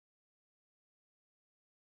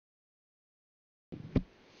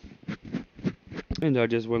And I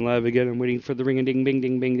just went live again. I'm waiting for the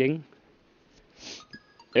ring-a-ding-bing-ding-bing-ding.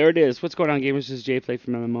 There it is. What's going on, gamers? This is Jay Play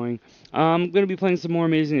from MMOing. I'm going to be playing some more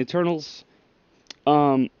Amazing Eternals.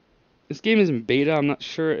 This game is in beta. I'm not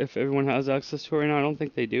sure if everyone has access to it right now. I don't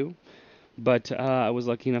think they do. But I was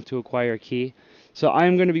lucky enough to acquire a key. So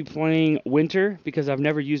I'm going to be playing Winter because I've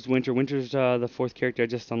never used Winter. Winter's the fourth character I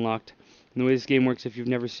just unlocked. And the way this game works, if you've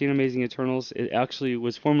never seen Amazing Eternals, it actually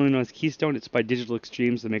was formerly known as Keystone. It's by Digital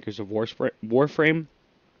Extremes, the makers of Warframe.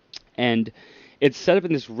 And it's set up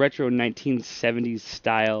in this retro 1970s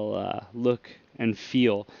style look and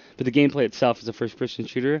feel. But the gameplay itself is a first-person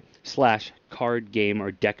shooter / card game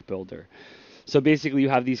or deck builder. So basically you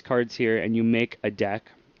have these cards here and you make a deck.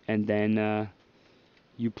 And then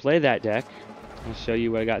you play that deck. I'll show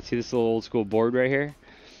you what I got. See this little old school board right here?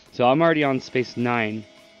 So I'm already on space 9.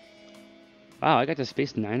 Wow, I got to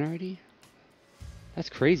space 9 already? That's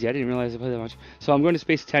crazy. I didn't realize I played that much. So I'm going to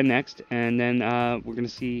space 10 next, and then we're going to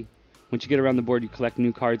see, once you get around the board, you collect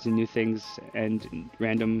new cards and new things and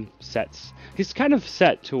random sets. It's kind of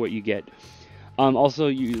set to what you get. Also,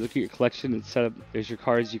 you look at your collection, it's set up, there's your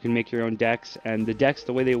cards, you can make your own decks, and the decks,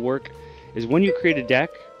 the way they work is when you create a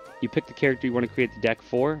deck, you pick the character you want to create the deck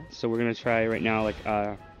for. So we're going to try right now, like,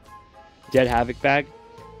 Dead Havoc Bag.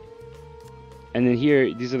 And then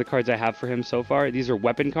here, these are the cards I have for him so far. These are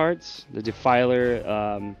weapon cards. The Defiler,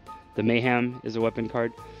 the Mayhem is a weapon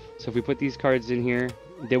card. So if we put these cards in here,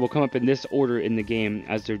 they will come up in this order in the game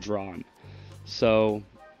as they're drawn. So,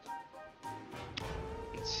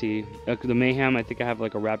 let's see. The Mayhem, I think I have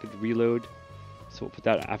like a rapid reload. So we'll put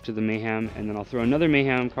that after the Mayhem. And then I'll throw another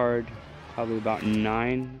Mayhem card, probably about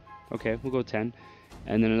 9. Okay, we'll go 10.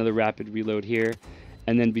 And then another rapid reload here.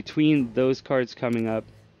 And then between those cards coming up,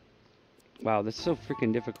 wow, that's so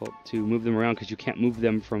freaking difficult to move them around because you can't move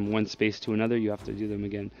them from one space to another. You have to do them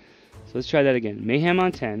again. So let's try that again. Mayhem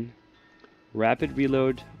on 10. Rapid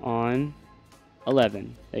Reload on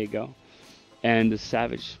 11. There you go. And the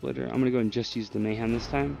Savage Splitter. I'm going to go and just use the Mayhem this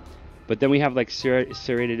time. But then we have like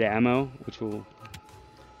serrated ammo, which we'll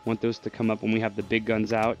want those to come up when we have the big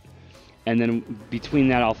guns out. And then between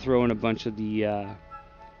that, I'll throw in a bunch of the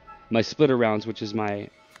my splitter rounds, which is my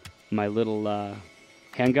little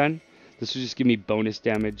handgun. This will just give me bonus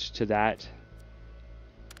damage to that.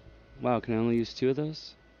 Wow, can I only use 2 of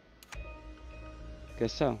those?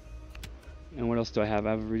 Guess so. And what else do I have?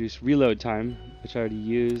 I have a reduced reload time, which I already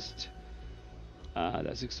used.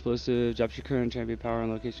 That's explosive, drops your current champion power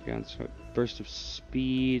on location grounds, burst of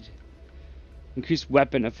speed, increased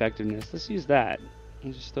weapon effectiveness. Let's use that.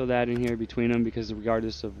 I'll just throw that in here between them because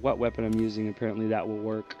regardless of what weapon I'm using, apparently that will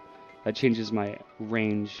work. That changes my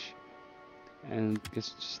range. And I guess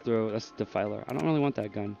just throw, that's the Defiler. I don't really want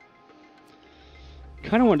that gun.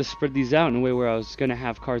 Kind of want to spread these out in a way where I was going to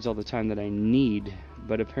have cards all the time that I need.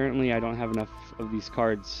 But apparently I don't have enough of these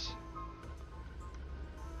cards.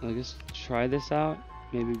 I'll just try this out.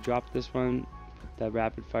 Maybe drop this one. Put that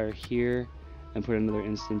rapid fire here. And put another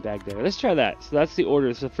instant bag there. Let's try that. So that's the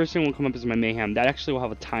order. So the first thing will come up is my Mayhem. That actually will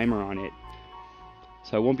have a timer on it.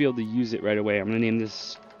 So I won't be able to use it right away. I'm going to name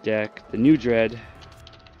this deck the New Dread.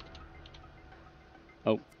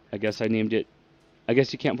 Oh, I guess I named it. I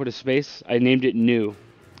guess you can't put a space. I named it New.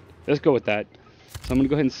 Let's go with that. So I'm going to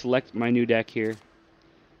go ahead and select my new deck here.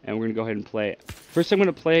 And we're going to go ahead and play it. First I'm going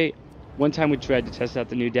to play one time with Dread to test out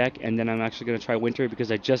the new deck. And then I'm actually going to try Winter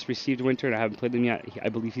because I just received Winter and I haven't played him yet. I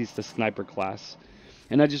believe he's the sniper class.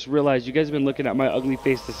 And I just realized you guys have been looking at my ugly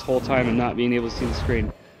face this whole time and not being able to see the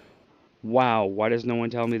screen. Wow, why does no one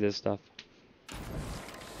tell me this stuff?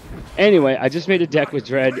 Anyway, I just made a deck with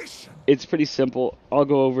Dread. It's pretty simple. I'll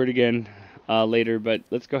go over it again later, but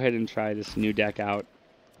let's go ahead and try this new deck out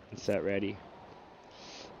and set ready.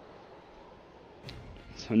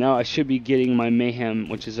 So now I should be getting my Mayhem,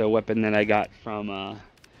 which is a weapon that I got from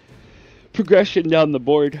progression down the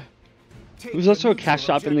board. There's also a cash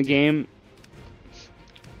shop in the game,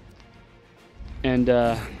 and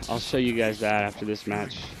I'll show you guys that after this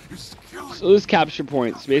match. So there's capture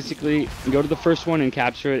points. Basically, you go to the first one and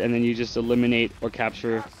capture it, and then you just eliminate or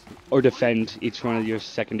capture or defend each one of your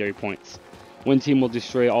secondary points. One team will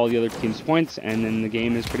destroy all the other team's points, and then the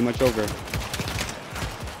game is pretty much over.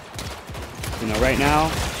 You know, right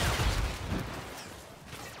now,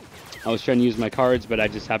 I was trying to use my cards, but I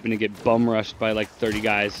just happened to get bum rushed by like 30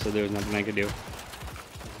 guys, so there was nothing I could do.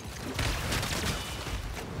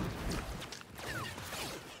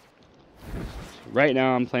 Right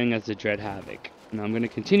now, I'm playing as the Dread Havoc. And I'm going to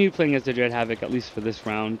continue playing as the Dread Havoc, at least for this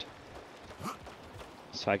round.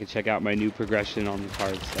 So I can check out my new progression on the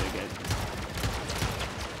cards that I get.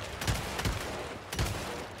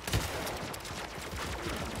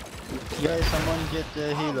 Yeah, someone get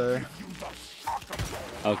the healer.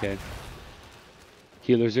 Okay.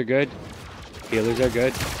 Healers are good. Healers are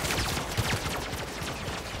good.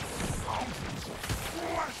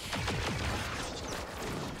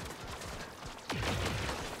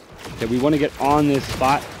 Okay, we want to get on this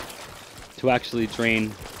spot to actually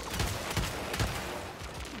drain.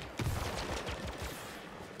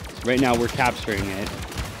 So right now we're capturing it.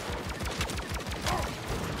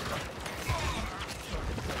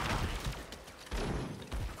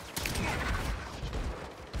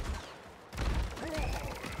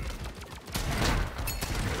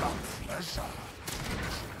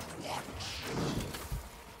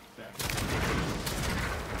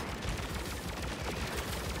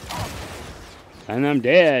 And I'm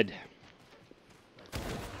dead.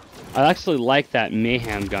 I actually like that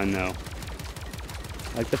mayhem gun though.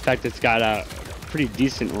 I like the fact it's got a pretty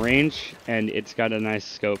decent range and it's got a nice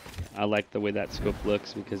scope. I like the way that scope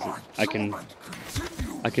looks because I can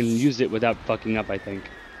use it without fucking up, I think.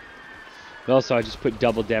 But also I just put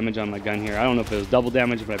double damage on my gun here. I don't know if it was double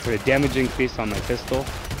damage, but I put a damage increase on my pistol.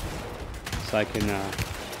 So I can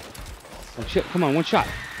oh shit, come on, one shot.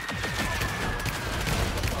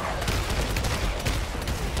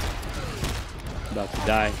 About to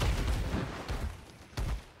die.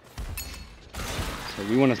 So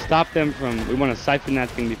we want to stop them from, we want to siphon that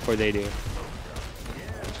thing before they do.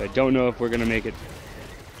 Which I don't know if we're going to make it.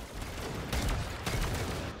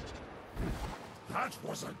 That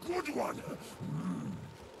was a good one.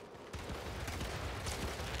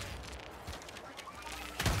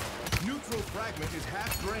 Neutral fragment is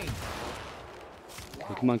half drained.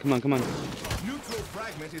 Okay, come on, come on, come on. Neutral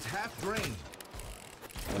fragment is half drained.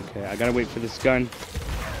 Okay, I gotta wait for this gun.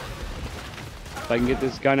 If I can get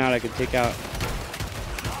this gun out, I can take out.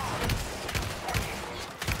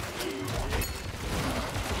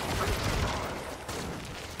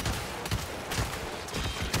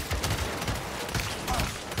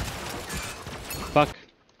 Fuck.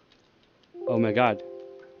 Oh my god.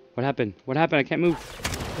 What happened? What happened? I can't move.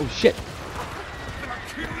 Oh shit.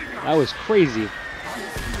 That was crazy.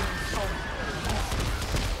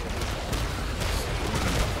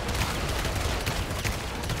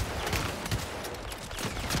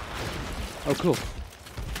 Oh, cool.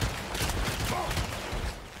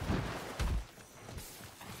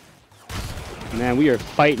 Man, we are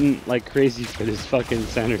fighting like crazy for this fucking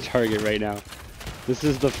center target right now. This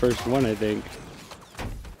is the first one, I think.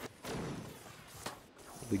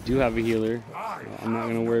 We do have a healer. I'm not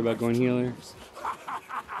gonna worry about going healer.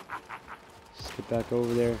 Just get back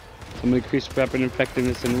over there. I'm gonna increase weapon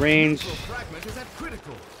effectiveness and range.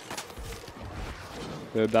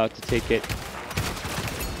 We're about to take it.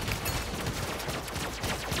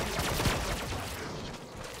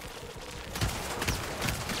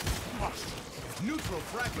 Neutral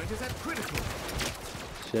fragment is at critical.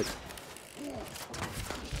 Shit.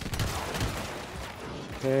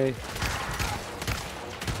 Okay.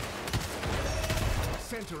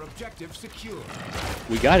 Center objective secure.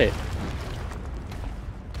 We got it.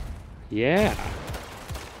 Yeah.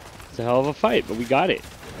 It's a hell of a fight, but we got it.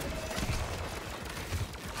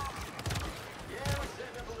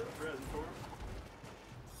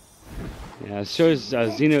 Yeah, it shows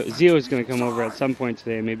Xeo is going to come over at some point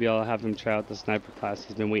today. Maybe I'll have him try out the sniper class.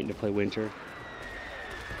 He's been waiting to play winter.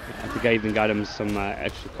 I think I even got him some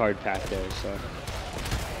extra card pack there, so.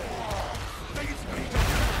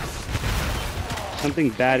 Something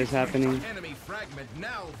bad is happening. Enemy fragment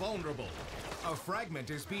now vulnerable. A fragment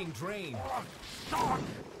is being drained.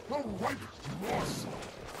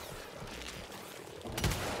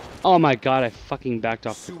 Oh my god, I fucking backed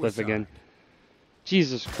off the cliff again.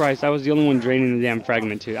 Jesus Christ, I was the only one draining the damn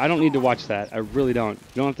fragment too. I don't need to watch that. I really don't.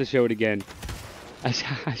 You don't have to show it again. I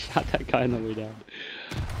shot that guy on the way down.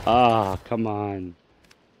 Ah, come on.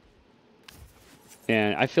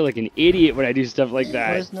 Man, I feel like an idiot when I do stuff like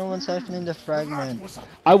that. Why is no one siphoning the fragment?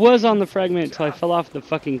 I was on the fragment until I fell off the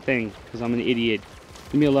fucking thing. Because I'm an idiot.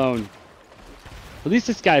 Leave me alone. At least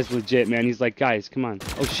this guy's legit, man. He's like, guys, come on.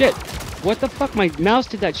 Oh shit! What the fuck? My mouse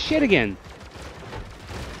did that shit again.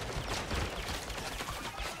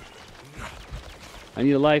 I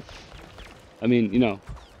need a life. I mean, you know.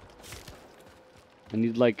 I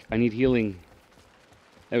need healing.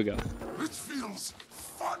 There we go. It feels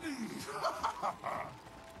funny.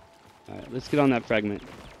 Alright, let's get on that fragment.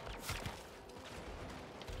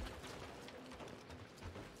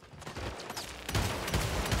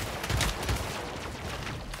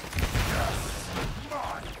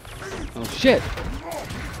 Oh shit!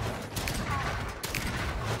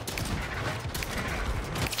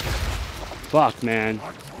 Fuck, man.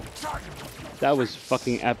 That was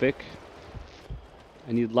fucking epic.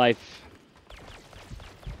 I need life.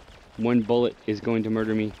 One bullet is going to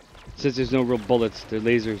murder me. It says there's no real bullets, they're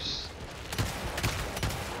lasers.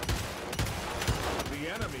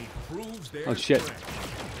 The enemy proves their Oh shit. strength.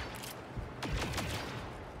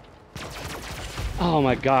 Oh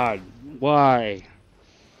my god. Why?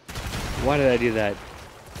 Why did I do that?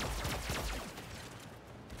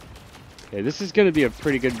 Okay, this is going to be a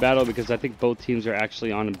pretty good battle because I think both teams are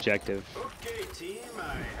actually on objective. Okay, team,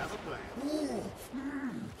 I have a plan. Ooh,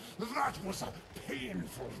 that was a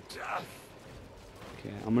painful death.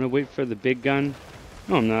 Okay, I'm going to wait for the big gun.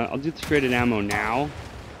 No, I'm not. I'll do the shredded ammo now.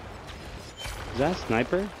 Is that a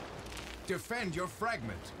sniper? Defend your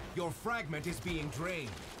fragment. Your fragment is being drained.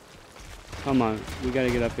 Come on, we got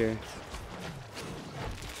to get up here.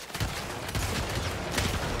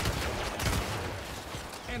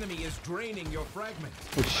 Enemy is draining your fragment.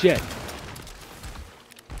 Oh shit.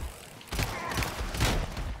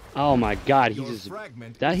 Oh my god, he Your just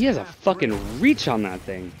fragment that is he has a half fucking drained. reach on that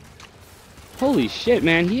thing. Holy shit,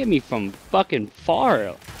 man, he hit me from fucking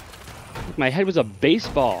far. My head was a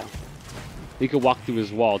baseball. He could walk through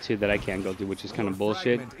his wall too that I can't go through, which is kind Your of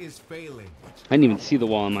bullshit. fragment is failing. I didn't even see the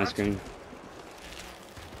wall on my screen.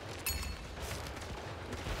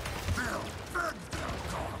 They'll beg their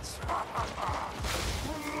gods.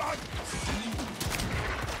 Blood.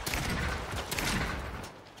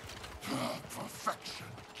 Perfection.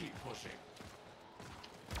 Keep pushing.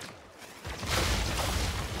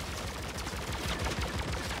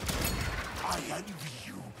 I envy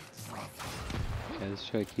you, brother. Okay, let's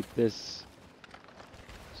try to keep this.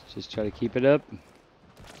 Let's just try to keep it up.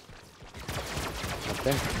 Up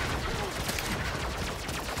there.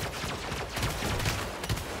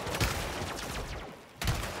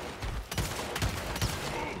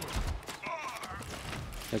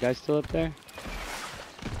 That guy's still up there?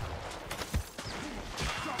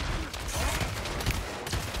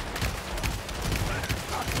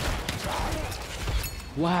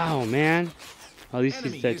 Wow, man. At least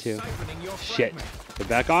Enemy he's dead is too. siphoning your Shit. fragment. Get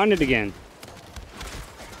back on it again.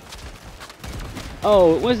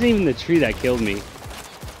 Oh, it wasn't even the tree that killed me.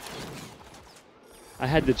 I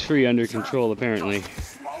had the tree under control, apparently.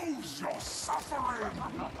 Slows your suffering.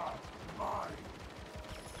 Mine.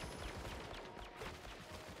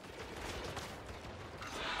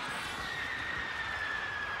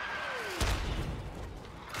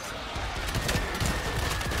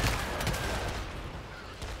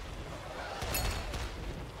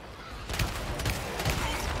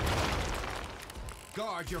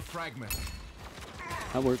 Guard your fragment.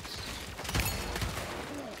 That works.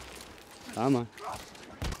 Come on.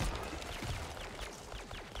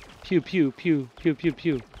 Pew, pew, pew, pew, pew,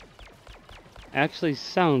 pew. Actually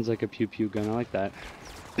sounds like a pew pew gun. I like that.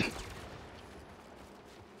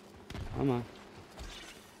 Come on.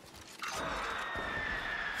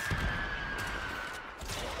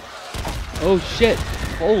 Oh shit!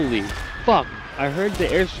 Holy fuck! I heard the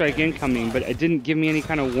airstrike incoming, but it didn't give me any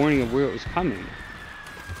kind of warning of where it was coming.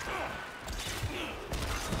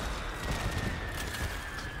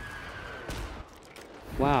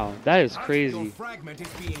 Wow, that is Your crazy. fragment is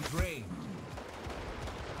being drained.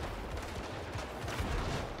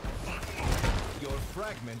 Your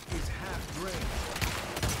fragment is half drained.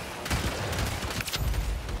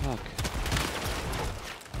 Fuck.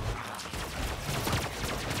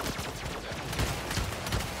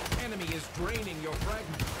 Enemy is draining your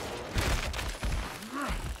fragment.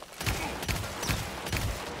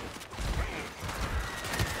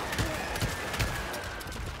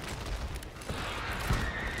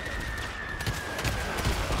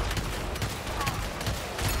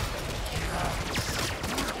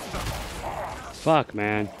 Fuck,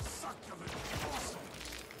 man.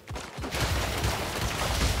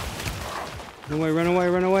 Run away, run away,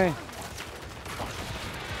 run away.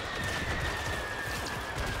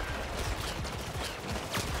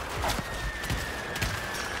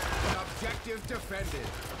 Objective defended.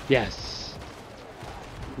 Yes.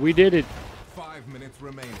 We did it. 5 minutes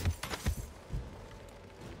remaining.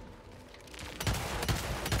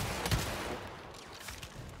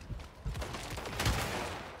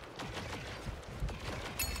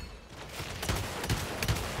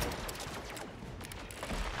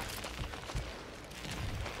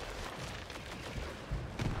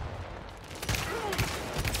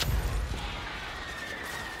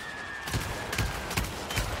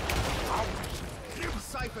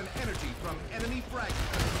 Siphon energy from enemy fragment.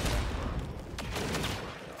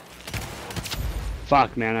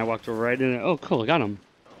 Fuck, man. I walked right in it. Oh, cool. I got him.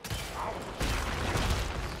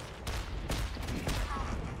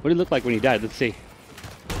 What did he look like when he died? Let's see.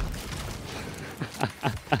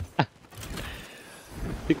 I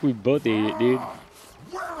think we both ate it, dude.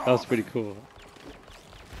 That was pretty cool.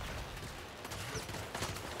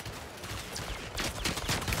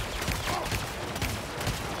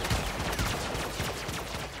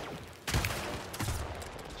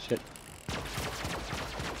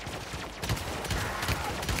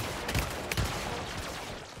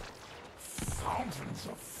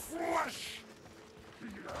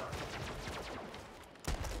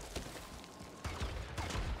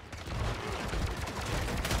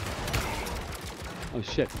 Oh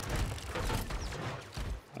shit.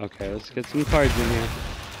 Okay, let's get some cards in here.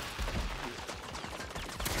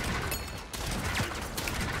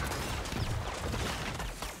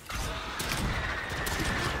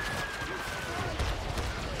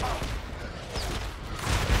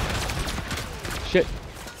 Shit.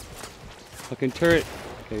 Fucking turret.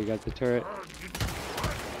 Okay, you got the turret.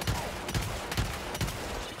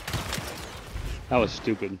 That was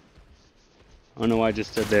stupid. I don't know why I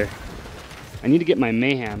just stood there. I need to get my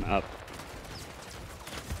mayhem up.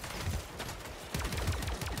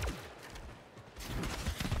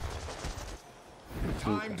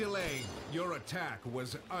 Time delay. Your attack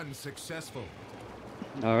was unsuccessful.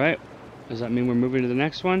 Alright. Does that mean we're moving to the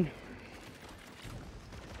next one?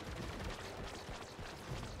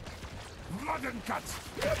 Blood and guts.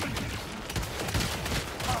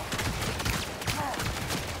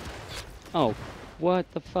 Oh,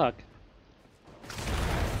 what the fuck?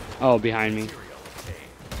 Oh, behind me.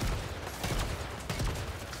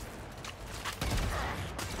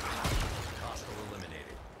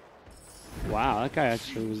 Wow, that guy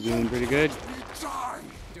actually was doing pretty good.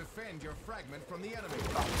 Defend your fragment from the enemy.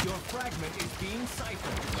 Your fragment is being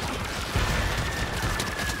siphoned.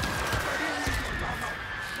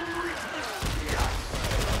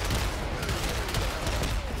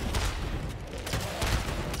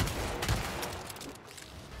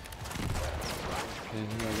 Okay,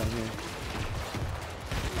 what do I got here?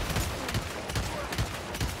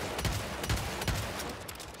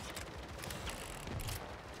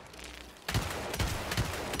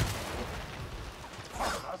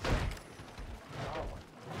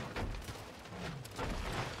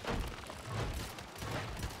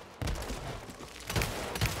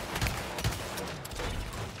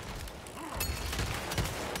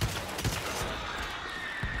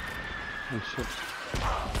 Oh shit.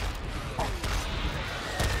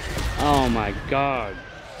 Oh my god.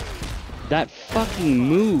 That fucking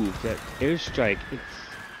move, that airstrike,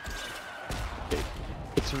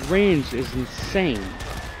 its range is insane.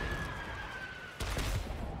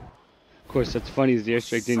 Of course, that's funny as the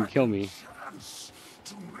airstrike didn't kill me. Chance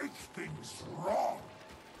to make things wrong.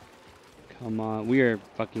 Come on, we are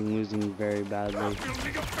fucking losing very badly.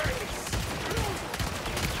 Building a base.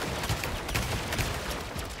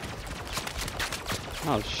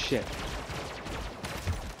 Oh shit.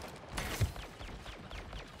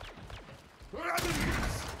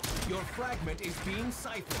 Your fragment is being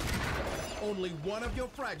siphoned. Only one of your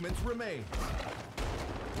fragments remains.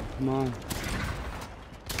 Come on.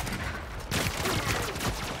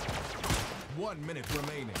 1 minute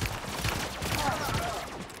remaining.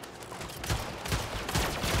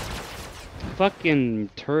 Fucking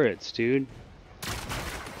turrets, dude.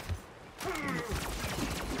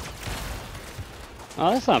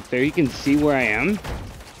 Oh, that's not fair. You can see where I am.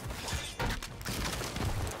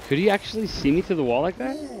 Could he actually see me through the wall like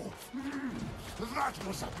that? That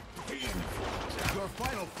was a painful Your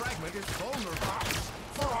final fragment is vulnerable.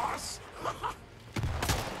 for us.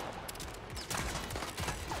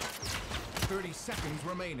 30 seconds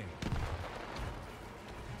remaining.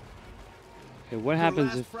 Okay, what Your happens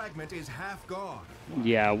last if... fragment is half gone.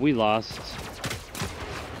 Yeah, we lost.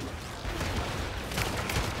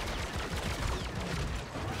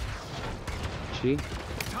 Gee.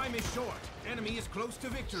 Time is short. Enemy is close to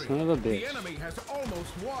victory. Son of a bitch. The enemy has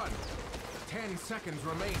almost won. 10 seconds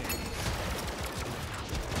remaining.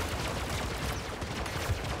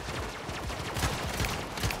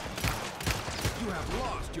 You have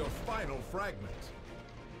lost your final fragment.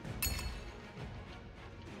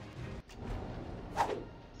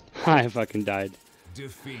 I fucking died.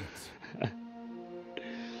 Defeat.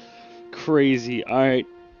 Crazy. Alright.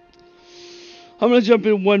 I'm gonna jump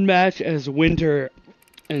in one match as Winter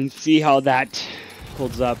and see how that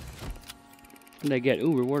holds up. What did I get?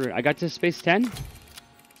 Ooh, rewarded. I got to space 10?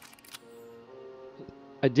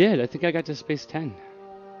 I did. I think I got to space 10.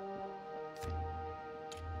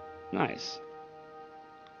 Nice.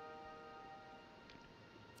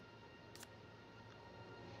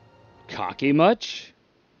 Cocky much?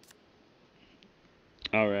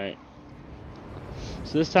 Alright.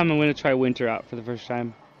 So this time I'm going to try Winter out for the first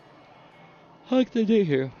time. I like the date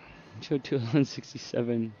here. Show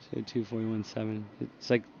 2167, show 2417. It's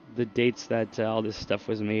like the dates that all this stuff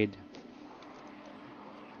was made.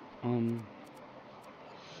 I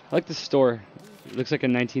like the store. It looks like a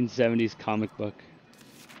 1970s comic book.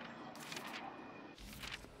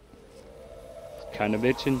 Kind of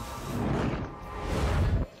itching.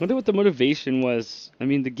 Wonder what the motivation was. I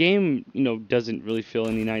mean, the game, you know, doesn't really feel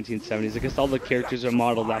any 1970s. I guess all the characters are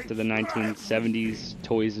modeled after the 1970s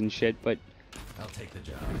toys and shit, but I'll take the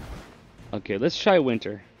job. okay, let's try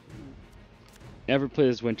Winter. Never played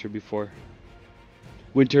this winter before.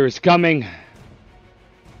 Winter is coming.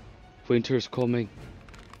 Winter is coming.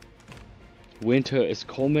 Winter is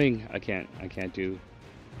coming. I can't do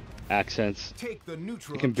accents. Take the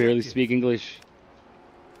neutral I can barely objective. speak English.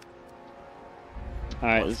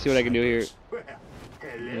 Alright, let's see what I can do here.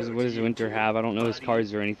 What does Winter have? I don't know his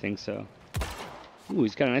cards or anything, so. Ooh,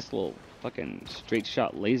 he's got a nice little fucking straight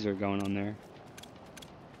shot laser going on there.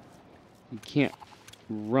 You can't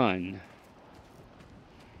run.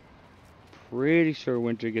 Pretty sure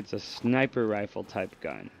Winter gets a sniper rifle type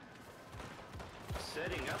gun.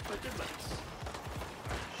 Setting up a device.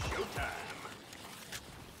 Showtime.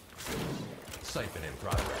 Siphon in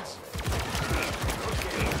progress.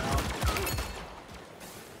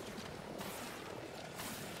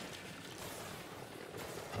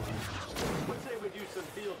 Let's say we do some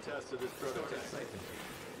field tests of this prototype.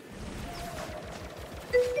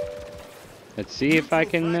 Let's see if I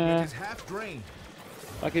can, Fragment is half drained.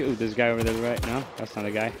 okay, ooh, there's a guy over there, right? No, that's not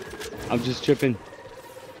a guy. I'm just tripping.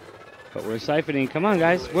 But we're siphoning. Come on,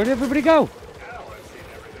 guys. Where'd everybody go?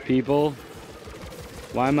 People.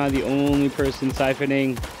 Why am I the only person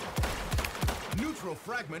siphoning? Neutral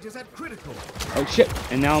fragment is at critical. Oh, shit.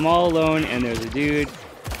 And now I'm all alone, and there's a dude.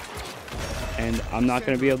 And I'm not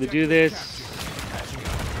going to be able to do this.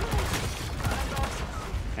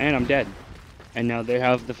 And I'm dead. And now they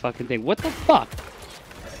have the fucking thing. What the fuck?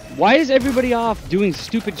 Why is everybody off doing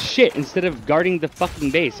stupid shit instead of guarding the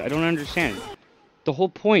fucking base? I don't understand. The whole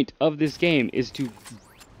point of this game is to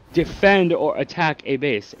defend or attack a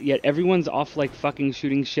base. Yet everyone's off like fucking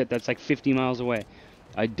shooting shit that's like 50 miles away.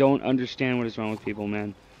 I don't understand what is wrong with people,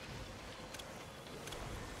 man.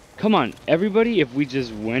 Come on, everybody, if we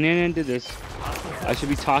just went in and did this, I should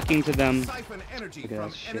be talking to them. Siphon energy Look at that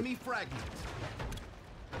from shit. enemy fragment.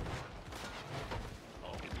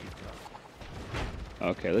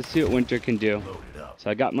 Okay, let's see what Winter can do. So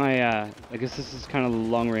I got my, I guess this is kind of a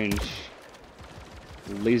long-range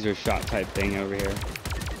laser shot type thing over here.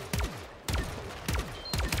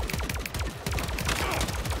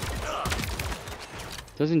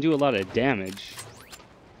 Doesn't do a lot of damage.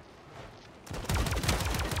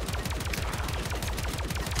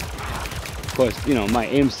 Of course, you know, my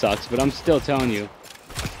aim sucks, but I'm still telling you.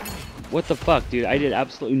 What the fuck, dude? I did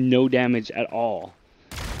absolutely no damage at all.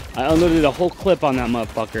 I unloaded a whole clip on that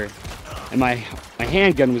motherfucker. And my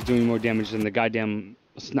handgun was doing more damage than the goddamn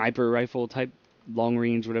sniper rifle type long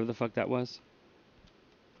range, whatever the fuck that was.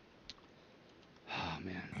 Oh,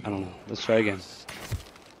 man. I don't know. Let's try again.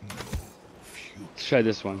 Let's try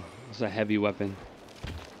this one. It's a heavy weapon.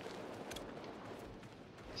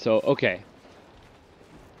 So, okay.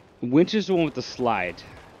 Winter's the one with the slide.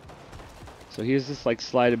 So here's this like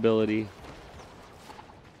slide ability.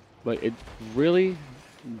 But it really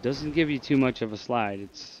doesn't give you too much of a slide.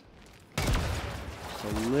 It's just a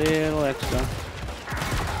little extra.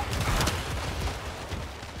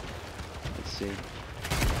 Let's see.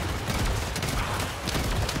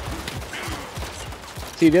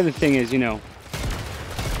 See, the other thing is, you know,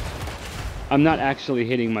 I'm not actually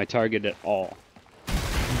hitting my target at all.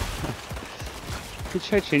 Could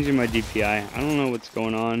try changing my DPI. I don't know what's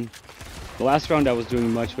going on. The last round I was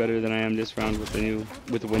doing much better than I am this round with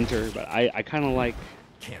the Winter, but I kind of like.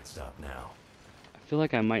 Can't stop now. I feel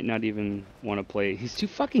like I might not even want to play. He's too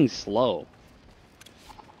fucking slow.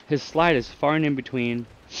 His slide is far and in between,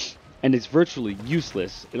 and it's virtually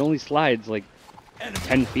useless. It only slides like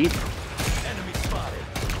 10 feet. Enemy spotted.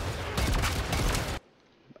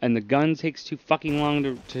 And the gun takes too fucking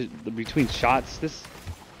long to between shots. This.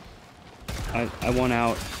 I want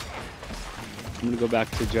out. I'm gonna go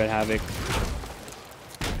back to Dread Havoc.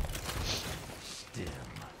 Stim.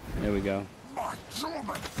 There we go. My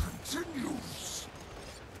torment continues.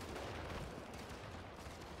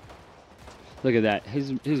 Look at that.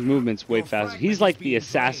 His movement's way faster. He's like the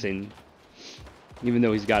assassin, even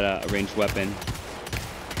though he's got a ranged weapon.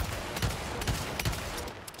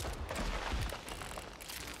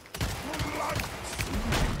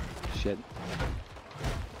 Shit.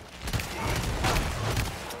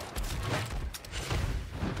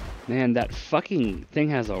 Man, that fucking thing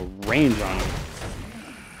has a range on them.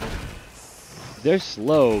 They're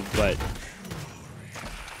slow, but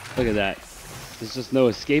look at that. There's just no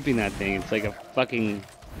escaping that thing. It's like a fucking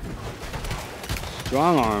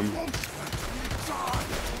strong arm.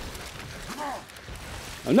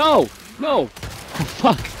 Oh no! No! Oh,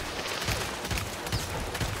 fuck!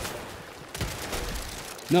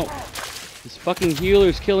 No! This fucking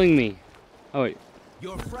healer's killing me. Oh wait.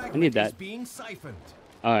 Your fragment I need that. is being siphoned.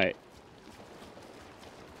 Alright.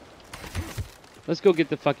 Let's go get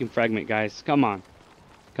the fucking fragment, guys. Come on.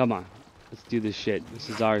 Come on. Let's do this shit. This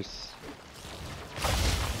is ours.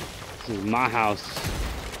 This is my house.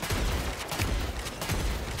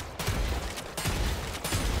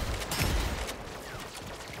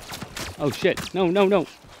 Oh shit. No, no, no.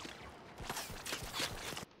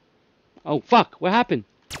 Oh fuck, what happened?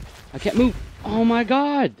 I can't move. Oh my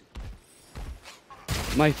god.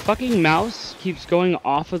 My fucking mouse keeps going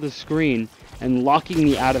off of the screen and locking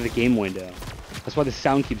me out of the game window. That's why the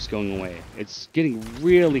sound keeps going away. It's getting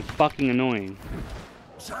really fucking annoying.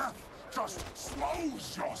 Death just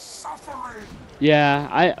slows your suffering.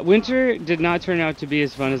 Yeah, Winter did not turn out to be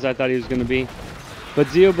as fun as I thought he was going to be. But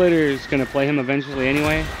Xeoblader is going to play him eventually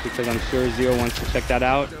anyway, because I'm sure Xeo wants to check that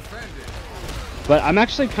out. But I'm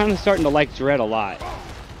actually kind of starting to like Dread a lot.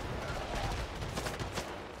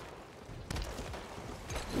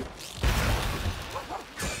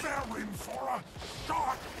 They're in for a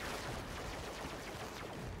shot.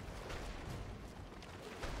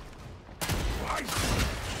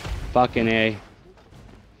 Fucking A.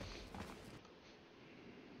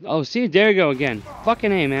 Oh, see, there you go again.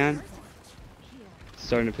 Fucking A, man. It's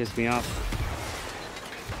starting to piss me off.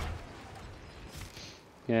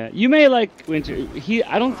 Yeah, you may like Winter.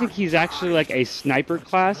 I don't think he's actually like a sniper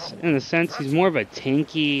class in a sense. He's more of a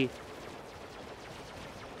tanky.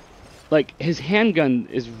 Like his handgun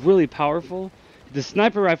is really powerful. The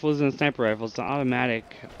sniper rifle isn't a sniper rifle; it's an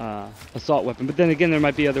automatic assault weapon. But then again, there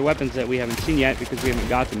might be other weapons that we haven't seen yet because we haven't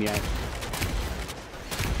got them yet.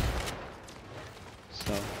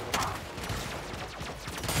 So,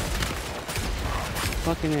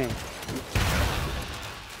 fucking A.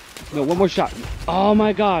 No, one more shot. Oh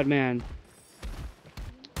my god, man.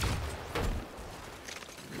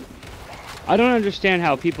 I don't understand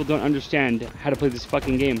how people don't understand how to play this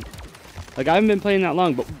fucking game. Like, I haven't been playing that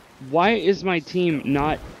long, but why is my team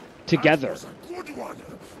not together?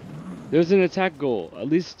 There's an attack goal. At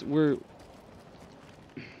least we're...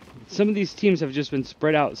 Some of these teams have just been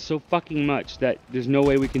spread out so fucking much that there's no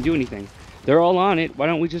way we can do anything. They're all on it. Why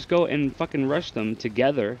don't we just go and fucking rush them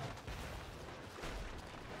together?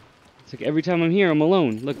 It's like every time I'm here, I'm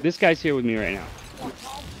alone. Look, this guy's here with me right now.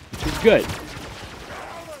 Which is good.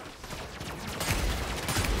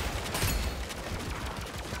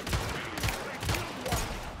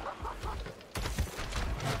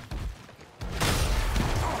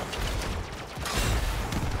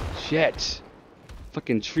 Shit.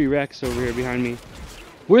 Fucking tree Rex over here behind me.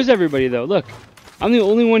 Where's everybody though? Look, I'm the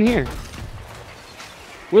only one here.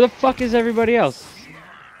 Where the fuck is everybody else?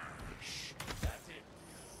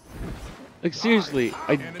 Like seriously,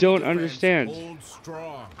 I don't understand.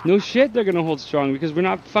 No shit, they're gonna hold strong because we're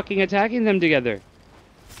not fucking attacking them together.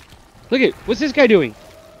 Look at, what's this guy doing?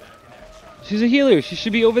 She's a healer. She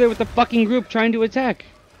should be over there with the fucking group trying to attack.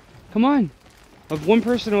 Come on. I have one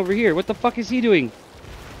person over here. What the fuck is he doing?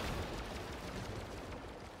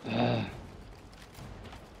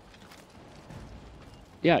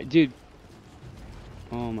 Yeah, dude.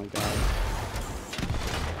 Oh my god.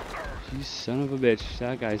 You son of a bitch.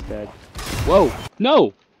 That guy's dead. Whoa!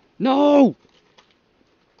 No! No!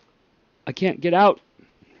 I can't get out.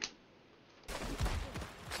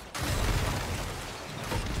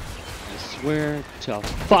 I swear to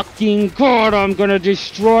fucking God, I'm gonna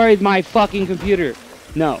destroy my fucking computer.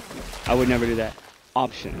 No, I would never do that.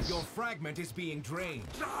 Options. Your fragment is being drained.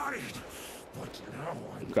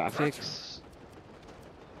 Graphics.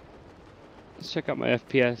 Let's check out my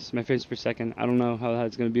FPS, my frames per second. I don't know how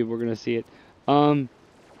that's gonna be, but we're gonna see it.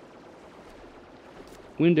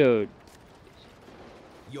 Windowed.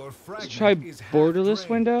 Let's try borderless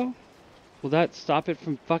window. Will that stop it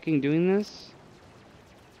from fucking doing this?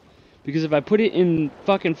 Because if I put it in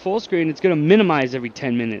fucking full screen, it's gonna minimize every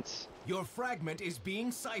 10 minutes. Your fragment is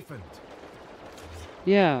being siphoned.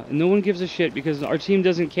 Yeah, no one gives a shit because our team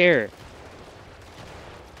doesn't care.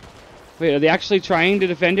 Wait, are they actually trying to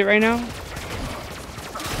defend it right now?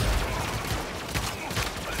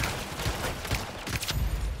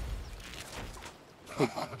 Hey,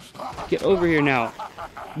 get over here now.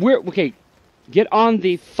 Okay, get on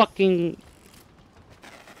the fucking...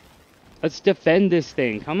 Let's defend this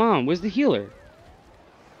thing. Come on, where's the healer?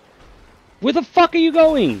 Where the fuck are you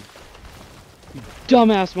going? You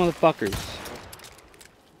dumbass motherfuckers.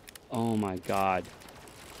 Oh my god.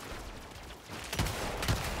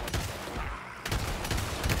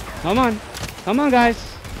 Come on. Come on,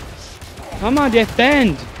 guys. Come on,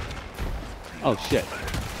 defend. Oh, shit.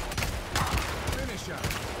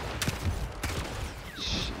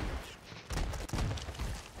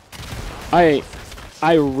 I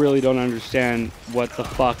really don't understand what the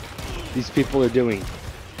fuck these people are doing.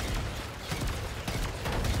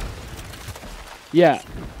 Yeah.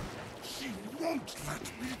 She won't let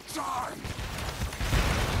me die.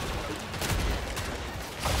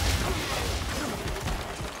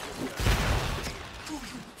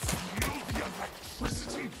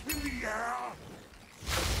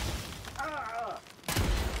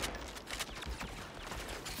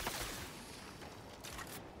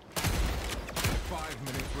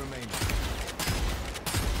 remaining.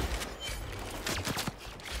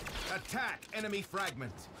 Attack enemy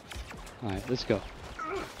fragment. Alright, let's go.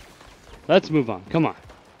 Let's move on. Come on.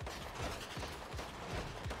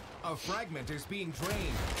 A fragment is being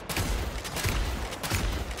drained.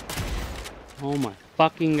 Oh my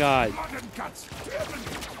fucking god. Blood and guts. Damn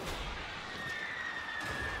it.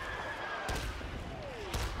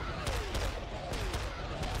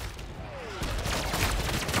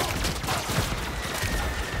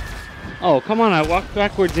 Oh, come on. I walked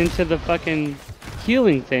backwards into the fucking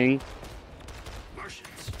healing thing.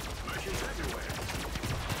 Martians. Martians everywhere.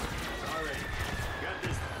 Alright. Got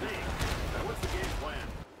this thing. Now what's the game plan?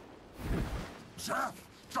 Death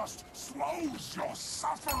just slows your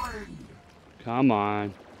suffering. Come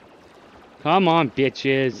on. Come on,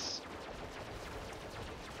 bitches.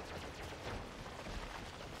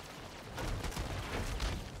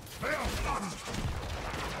 Well done.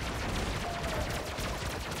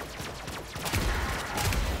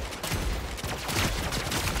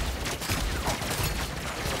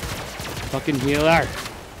 Fucking healer.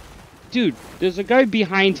 Dude, there's a guy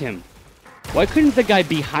behind him. Why couldn't the guy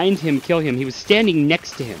behind him kill him? He was standing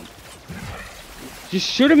next to him. Just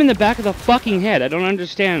shoot him in the back of the fucking head. I don't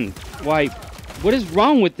understand why. What is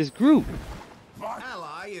wrong with this group?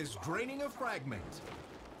 Ally is draining a fragment.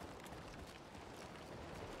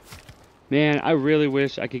 Man, I really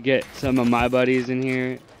wish I could get some of my buddies in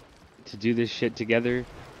here to do this shit together.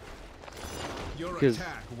 Your 'Cause-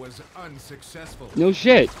 attack was unsuccessful. No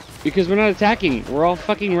shit. Because we're not attacking. We're all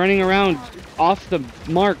fucking running around off the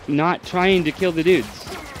mark, not trying to kill the dudes.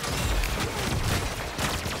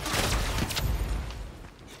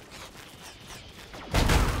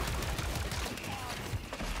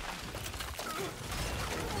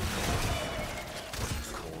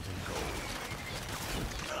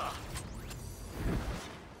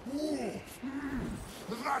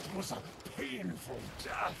 That was a painful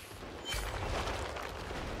death.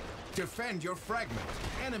 Defend your fragment.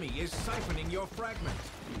 Enemy is siphoning your fragment.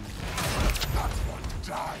 That one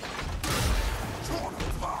died. Torn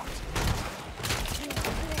apart.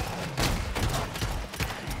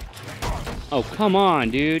 Oh, come on,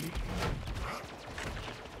 dude.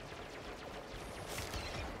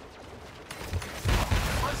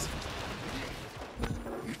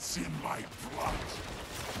 It's in my blood.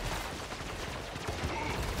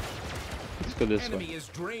 Let's go this Enemy way. is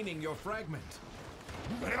draining your fragment.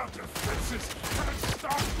 Their defenses can't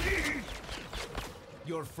stop me.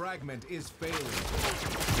 Your fragment is failing.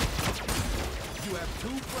 You have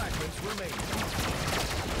 2 fragments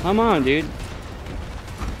remaining. Come on, dude.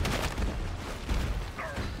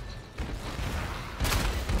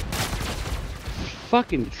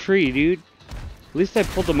 Fucking tree, dude. At least I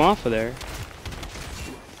pulled them off of there.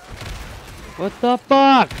 What the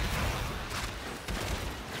fuck?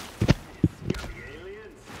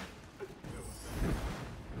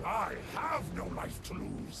 I have no life to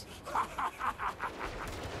lose.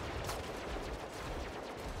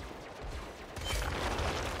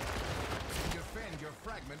 Defend your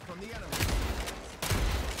fragment from the enemy.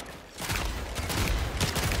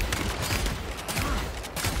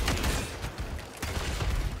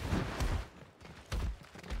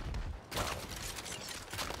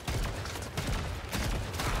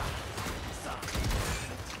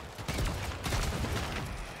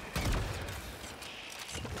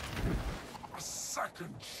 A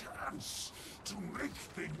second chance to make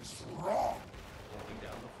things wrong.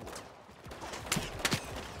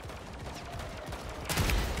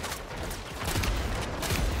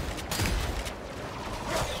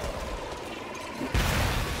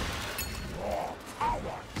 More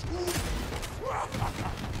power to you.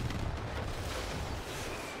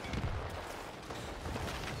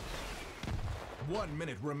 1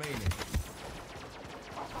 minute remaining.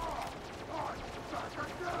 I'm back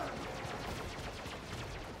again.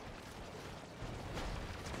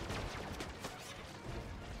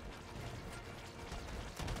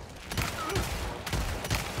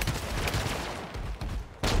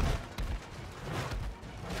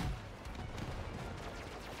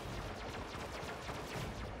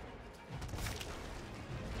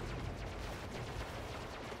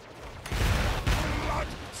 Blood,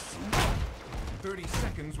 smoke. 30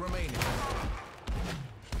 seconds remaining.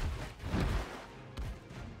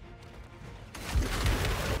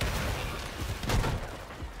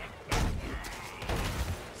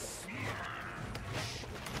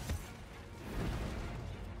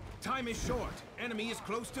 Time is short. Enemy is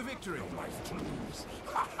close to victory. Life to lose.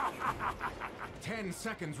 10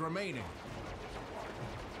 seconds remaining.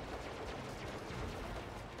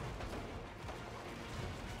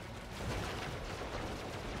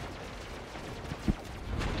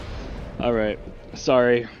 Alright.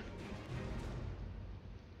 Sorry.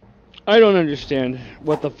 I don't understand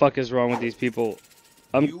what the fuck is wrong with these people.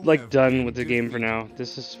 I'm like done with the game for now.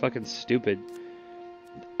 This is fucking stupid.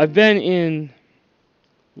 I've been in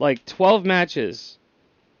like 12 matches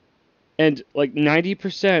and like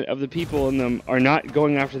 90% of the people in them are not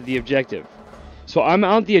going after the objective. So I'm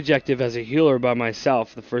out the objective as a healer by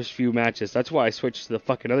myself the first few matches. That's why I switched to the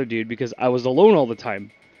fucking other dude, because I was alone all the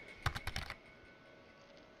time.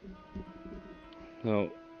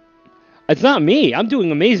 So it's not me. I'm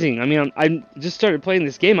doing amazing. I mean, I just started playing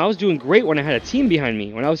this game. I was doing great when I had a team behind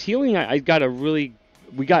me. When I was healing, I got a really...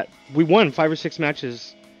 We won 5 or 6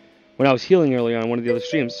 matches when I was healing earlier on one of the other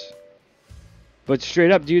streams. But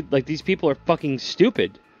straight up, dude, like, these people are fucking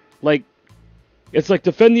stupid. Like, it's like,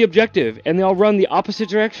 defend the objective, and they all run the opposite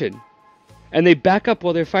direction. And they back up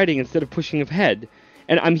while they're fighting instead of pushing ahead.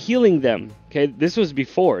 And I'm healing them, okay? This was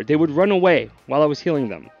before. They would run away while I was healing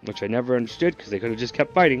them, which I never understood because they could have just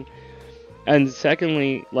kept fighting. And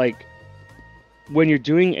secondly, like, when you're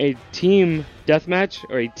doing a team deathmatch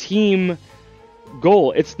or a team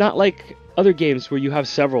goal, it's not like other games where you have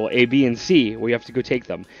several, A, B, and C, where you have to go take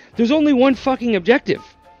them. There's only one fucking objective.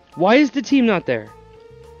 Why is the team not there?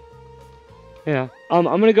 Yeah, I'm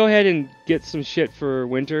gonna go ahead and get some shit for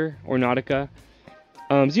Winter or Nautica.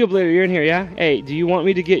 Xeoblader, you're in here, yeah? Hey, do you want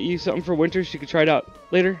me to get you something for Winter so you can try it out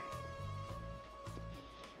later?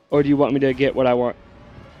 Or do you want me to get what I want?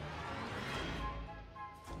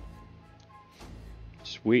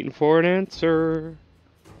 Just waiting for an answer.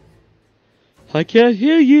 I can't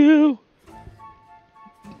hear you.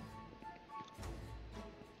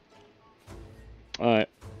 Alright.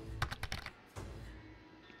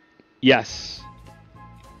 Yes.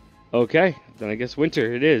 Okay, then I guess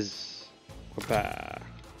Winter it is. Whoopah.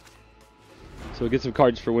 So we'll get some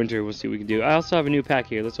cards for Winter. We'll see what we can do. I also have a new pack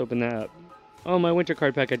here. Let's open that up. Oh, my Winter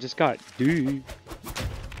card pack I just got. Dude.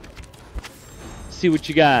 See what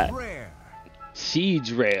you got. Rare.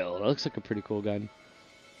 Siege Rail. That looks like a pretty cool gun.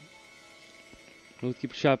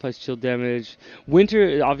 Keep shot applies chill damage.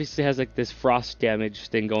 Winter obviously has like this frost damage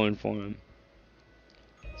thing going for him.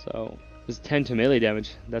 So it's 10 to melee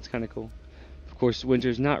damage. That's kind of cool. Of course,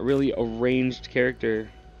 Winter's not really a ranged character.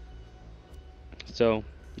 So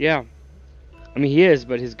yeah, I mean he is,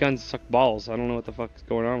 but his guns suck balls. I don't know what the fuck's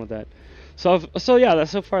going on with that. So yeah,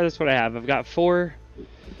 so far that's what I have. I've got 4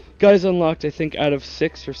 guys unlocked, I think, out of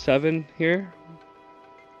 6 or 7 here.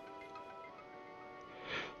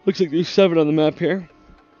 Looks like there's 7 on the map here.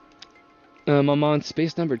 I'm on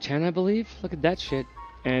space number 10, I believe. Look at that shit.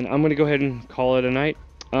 And I'm gonna go ahead and call it a night.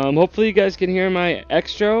 Hopefully you guys can hear my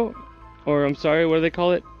extra, or I'm sorry, what do they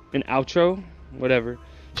call it? An outro? Whatever.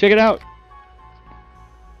 Check it out.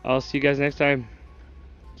 I'll see you guys next time.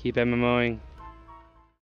 Keep MMOing.